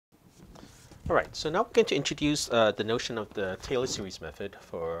All right, so now we're going to introduce the notion of the Taylor series method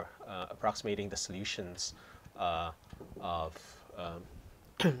for approximating the solutions of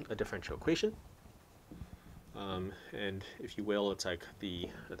a differential equation. And if you will, it's like the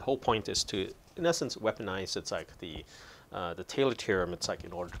whole point is to, in essence, weaponize it's like the Taylor theorem. It's like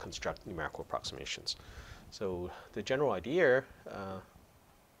in order to construct numerical approximations. So the general idea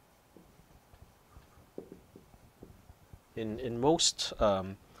in most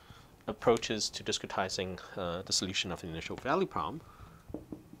approaches to discretizing the solution of an initial value problem,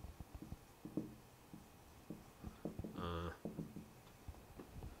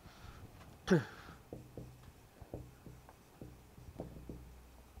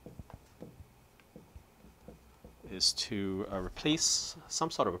 is to replace some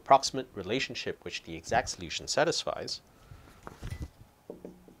sort of approximate relationship which the exact solution satisfies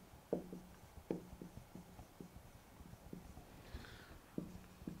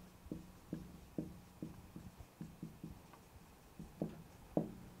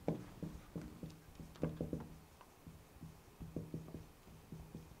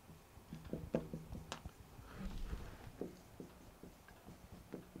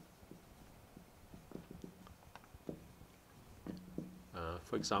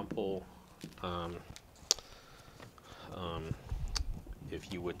for example,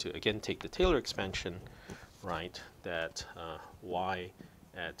 if you were to again take the Taylor expansion, right, that y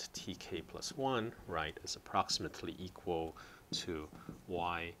at tk plus 1, right, is approximately equal to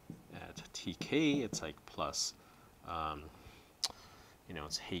y at tk. It's like plus,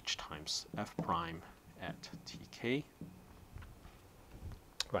 it's h times f prime at tk.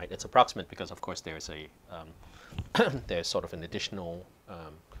 Right, it's approximate because, of course, there's a there's sort of an additional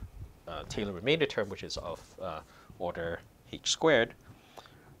Taylor remainder term, which is of order h squared,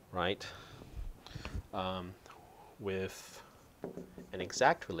 right, with an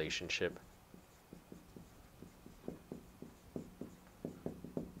exact relationship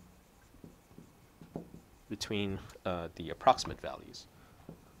between the approximate values.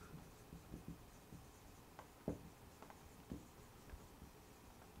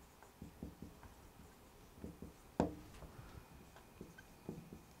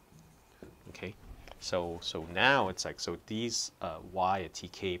 Okay, so now it's like, so these y at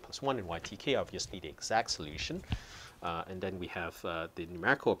tk plus 1 and y tk are obviously the exact solution. And then we have the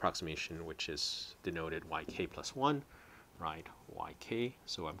numerical approximation, which is denoted yk plus 1, right, yk.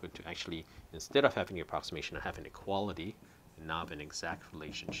 So I'm going to actually, instead of having the approximation, I have an equality, and now I have an exact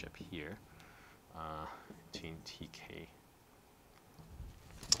relationship here between tk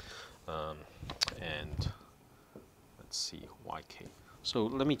and, let's see, yk. So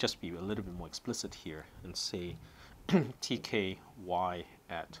let me just be a little bit more explicit here and say tk y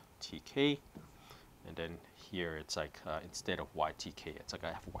at tk, and then here it's like instead of ytk, it's like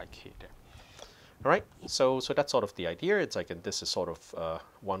I have yk there. All right, so that's sort of the idea. It's like, and this is sort of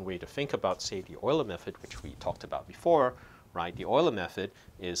one way to think about, say, the Euler method, which we talked about before, right? The Euler method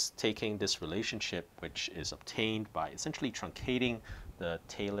is taking this relationship, which is obtained by essentially truncating the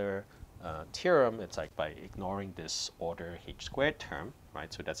Taylor theorem. It's like by ignoring this order h squared term,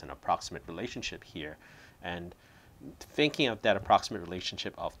 right? So that's an approximate relationship here, and thinking of that approximate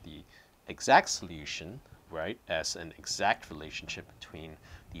relationship of the exact solution, right, as an exact relationship between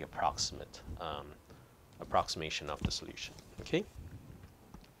the approximate approximation of the solution. Okay.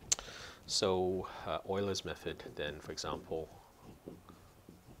 So Euler's method then, for example,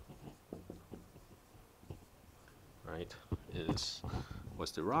 right,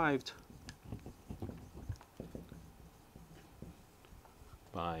 was derived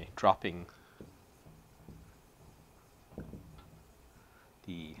by dropping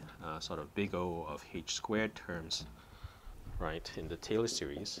the sort of big O of h squared terms, right, in the Taylor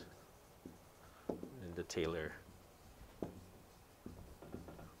series, in the Taylor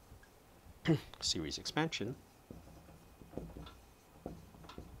series expansion.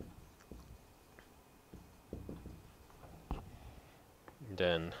 And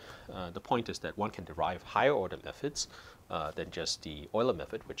then the point is that one can derive higher order methods than just the Euler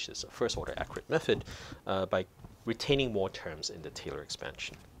method, which is a first order accurate method, by retaining more terms in the Taylor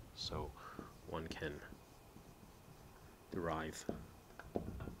expansion. So one can derive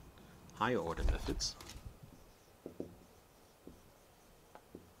higher order methods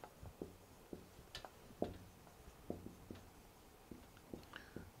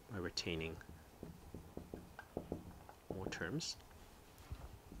by retaining more terms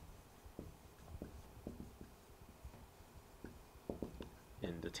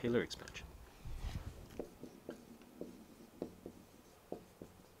in the Taylor expansion.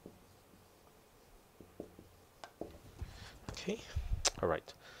 Okay, all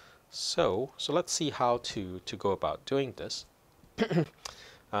right. So let's see how to go about doing this,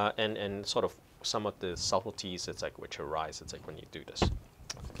 and sort of some of the subtleties it's like which arise it's like when you do this.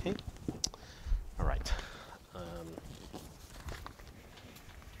 Okay. All right.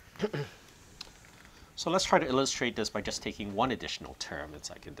 So let's try to illustrate this by just taking one additional term. It's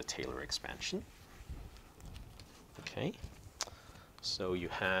like in the Taylor expansion. Okay. So you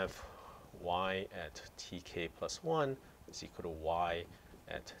have y at tk plus 1 is equal to y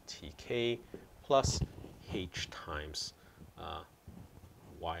at tk plus h times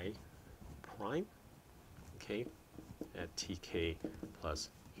y prime, okay, at tk plus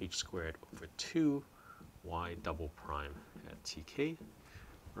h squared over 2 y double prime at tk,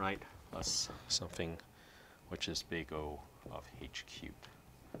 right, plus something which is big O of h cubed.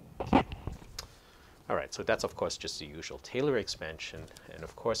 Okay. All right, so that's of course just the usual Taylor expansion, and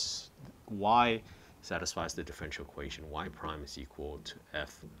of course y satisfies the differential equation y prime is equal to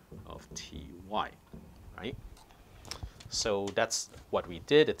f of ty, right? So that's what we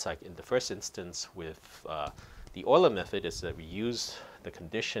did. It's like in the first instance with the Euler method is that we use the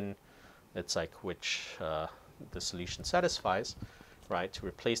condition it's like which the solution satisfies, right, to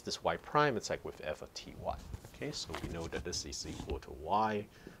replace this y prime. It's like with f of ty. Okay, so we know that this is equal to y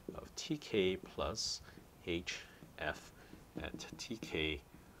of tk plus h f at tk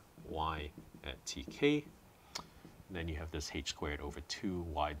y at tk. And then you have this h squared over 2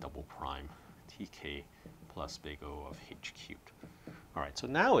 y double prime tk plus big O of h cubed. All right, so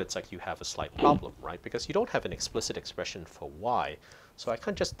now it's like you have a slight problem, right? Because you don't have an explicit expression for y, so I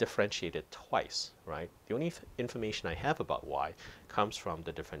can't just differentiate it twice, right? The only information I have about y comes from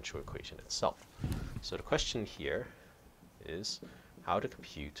the differential equation itself. So the question here is how to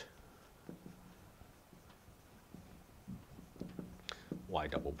compute y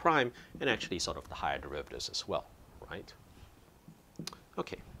double prime, and actually sort of the higher derivatives as well, right?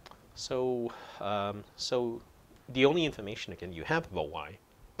 Okay, so so the only information again you have about y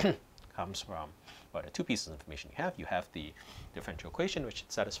comes from, well, the two pieces of information you have. You have the differential equation which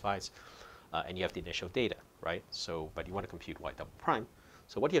it satisfies, and you have the initial data, right? So, but you want to compute y double prime.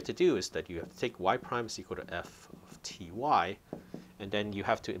 So what you have to do is that you have to take y prime is equal to f of ty, and then you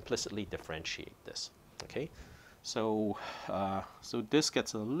have to implicitly differentiate this, okay? So, so this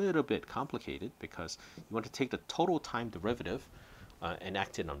gets a little bit complicated because you want to take the total time derivative and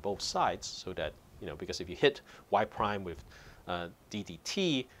act it on both sides, so that, you know, because if you hit y prime with d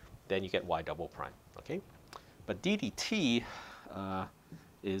dt, then you get y double prime, okay? But d dt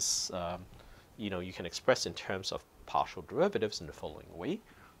is, you know, you can express in terms of partial derivatives in the following way,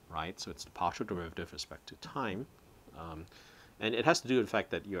 right? So it's the partial derivative with respect to time. And it has to do with the fact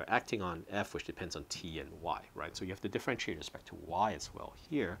that you're acting on f, which depends on t and y, right? So you have to differentiate with respect to y as well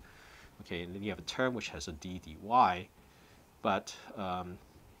here. Okay, and then you have a term which has a d dy, but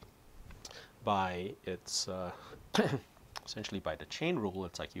by its essentially by the chain rule,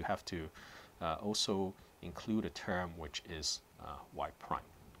 it's like you have to also include a term which is y prime,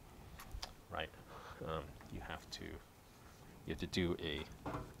 right? You have to do a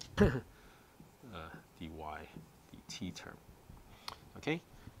dy dt term. Okay,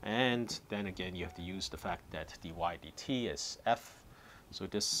 and then again you have to use the fact that dy dt is f, so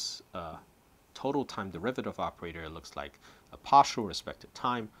this total time derivative operator looks like a partial respect to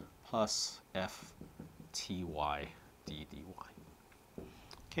time plus f ty d dy.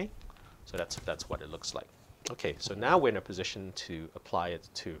 Okay, so that's what it looks like. Okay, so now we're in a position to apply it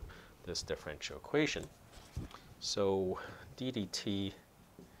to this differential equation. So d dt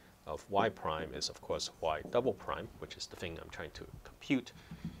of y prime is of course y double prime, which is the thing I'm trying to compute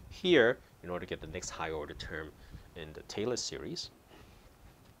here in order to get the next higher order term in the Taylor series.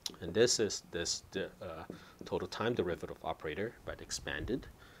 And this is this total time derivative operator, but expanded.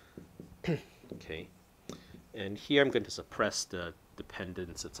 Okay, and here I'm going to suppress the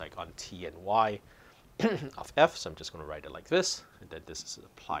dependence, it's like on t and y of f, so I'm just going to write it like this, and then this is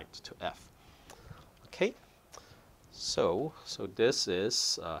applied to f. Okay, so this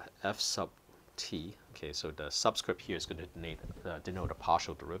is f sub t. Okay, so the subscript here is going to denote a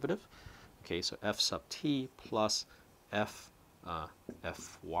partial derivative. Okay, so f sub t plus f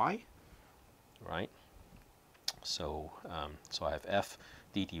fy, right? So so I have f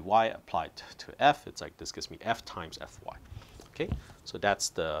d dy applied to f. It's like this gives me f times fy. Okay, so that's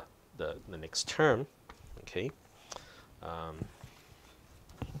the next term. Okay,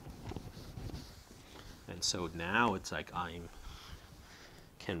 and so now it's like I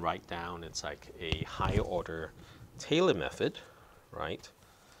can write down it's like a higher order Taylor method, right?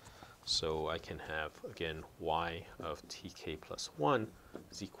 So I can have again y of tk plus 1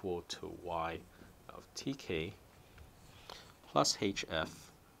 is equal to y of tk plus hf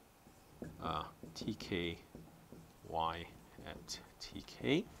tk y at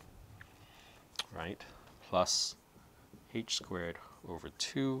tk, right, plus h squared over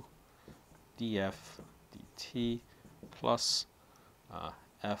 2 df dt plus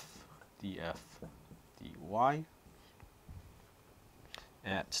f df dy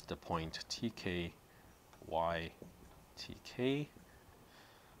at the point tk y tk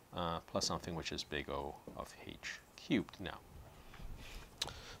plus something which is big O of h cubed now.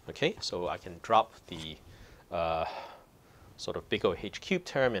 Okay, so I can drop the sort of big O h cubed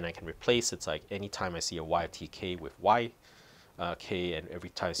term and I can replace it's like anytime I see a y of tk with y k, and every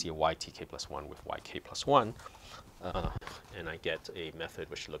time I see a y tk plus 1 with yk plus 1, and I get a method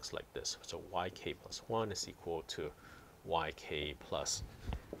which looks like this. So yk plus 1 is equal to yk plus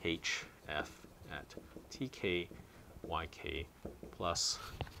hf at tk yk plus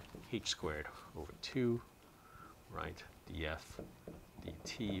h squared over 2, right, df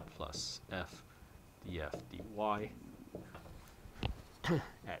dt plus f df dy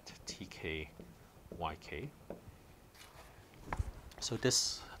at tk yk. So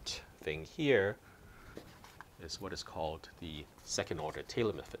this thing here is what is called the second order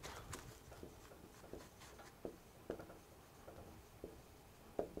Taylor method.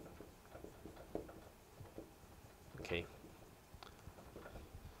 Okay.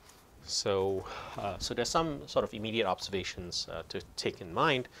 So, so there's some sort of immediate observations to take in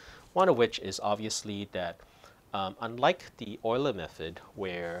mind. One of which is obviously that unlike the Euler method,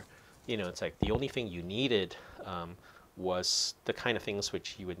 where it's like the only thing you needed was the kind of things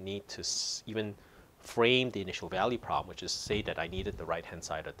which you would need to even frame the initial value problem, which is say that I needed the right-hand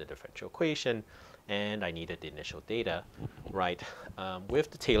side of the differential equation and I needed the initial data, right?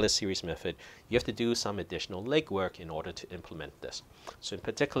 With the Taylor series method, you have to do some additional legwork in order to implement this. So in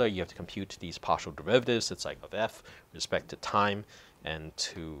particular, you have to compute these partial derivatives, it's like of f with respect to time and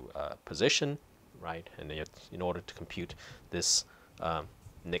to position, right? And then in order to compute this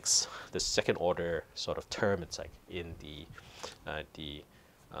this second order sort of term, it's like in the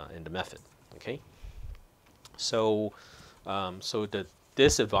method, okay? So so the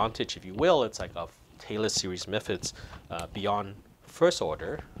disadvantage, if you will, it's like of Taylor series methods beyond first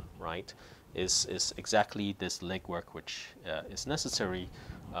order, right, is exactly this legwork which is necessary.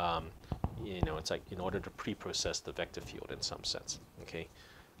 It's like in order to pre-process the vector field in some sense, okay?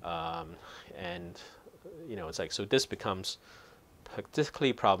 And it's like, so this becomes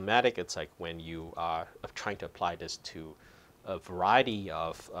particularly problematic. It's like when you are trying to apply this to a variety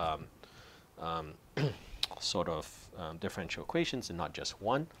of sort of differential equations and not just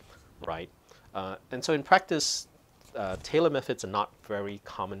one, right? And so in practice, Taylor methods are not very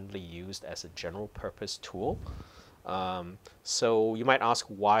commonly used as a general purpose tool. So you might ask,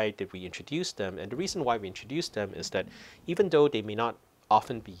 why did we introduce them? And the reason why we introduced them is that even though they may not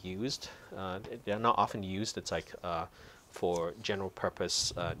often be used, they're not often used, it's like for general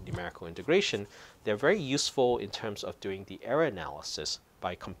purpose numerical integration, they're very useful in terms of doing the error analysis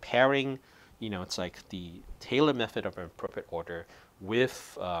by comparing, it's like the Taylor method of an appropriate order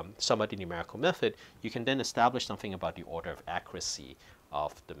with some other numerical method. You can then establish something about the order of accuracy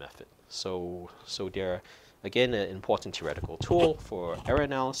of the method. So they're, again, an important theoretical tool for error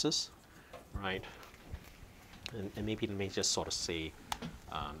analysis, right? And maybe let me just sort of say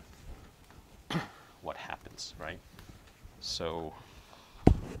what happens, right? So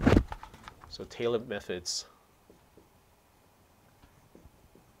Taylor methods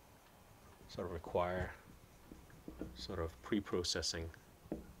sort of require sort of pre-processing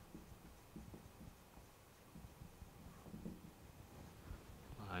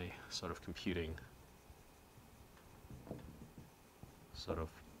by sort of computing sort of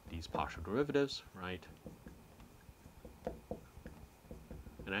these partial derivatives, right?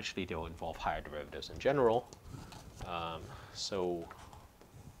 And actually they'll involve higher derivatives in general. So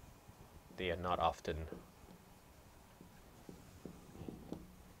they are not often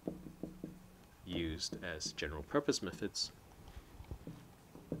used as general purpose methods.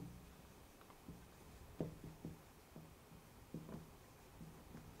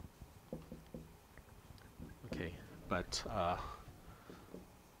 Okay, but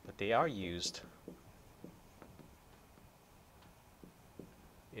they are used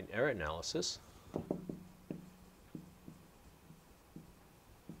in error analysis.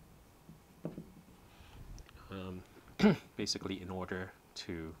 Basically in order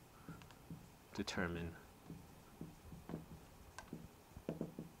to determine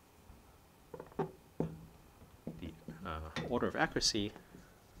the order of accuracy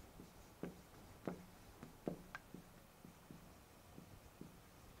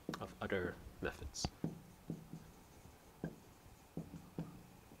of other methods.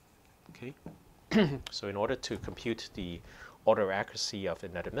 Okay, so in order to compute the order accuracy of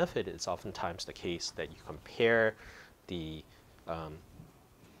another method, it's oftentimes the case that you compare the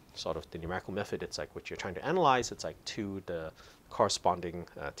sort of the numerical method, it's like what you're trying to analyze, it's like to the corresponding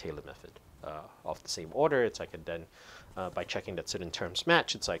Taylor method of the same order. It's like, and then by checking that certain terms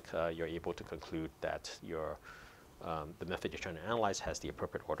match, it's like you're able to conclude that your the method you're trying to analyze has the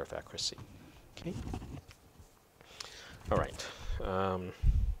appropriate order of accuracy. Okay. All right.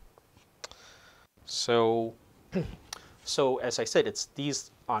 So as I said,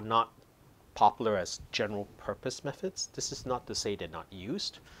 these are not popular as general purpose methods. This is not to say they're not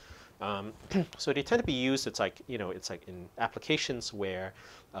used. So they tend to be used, it's like in applications where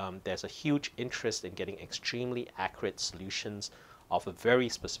there's a huge interest in getting extremely accurate solutions of a very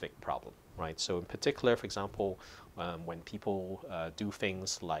specific problem, right? So in particular, for example, when people do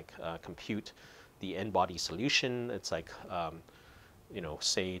things like compute the n-body solution, it's like,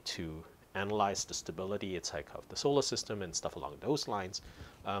 say to analyze the stability, it's like of the solar system and stuff along those lines,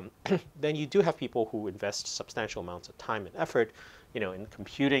 then you do have people who invest substantial amounts of time and effort, in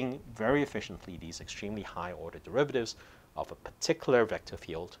computing very efficiently these extremely high order derivatives of a particular vector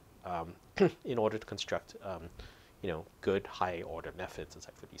field in order to construct, good high order methods, it's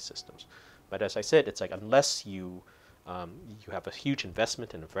like for these systems. But as I said, it's like unless you have a huge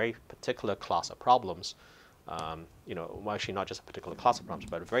investment in a very particular class of problems, well, actually not just a particular class of problems,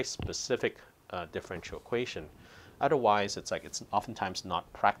 but a very specific differential equation. Otherwise, it's like it's oftentimes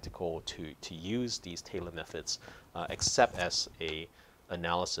not practical to use these Taylor methods except as a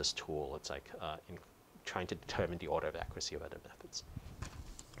analysis tool. It's like in trying to determine the order of accuracy of other methods.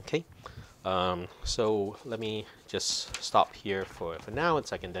 Okay, so let me just stop here for now.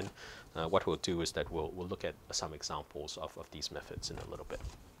 It's like, and then what we'll do is that we'll look at some examples of these methods in a little bit.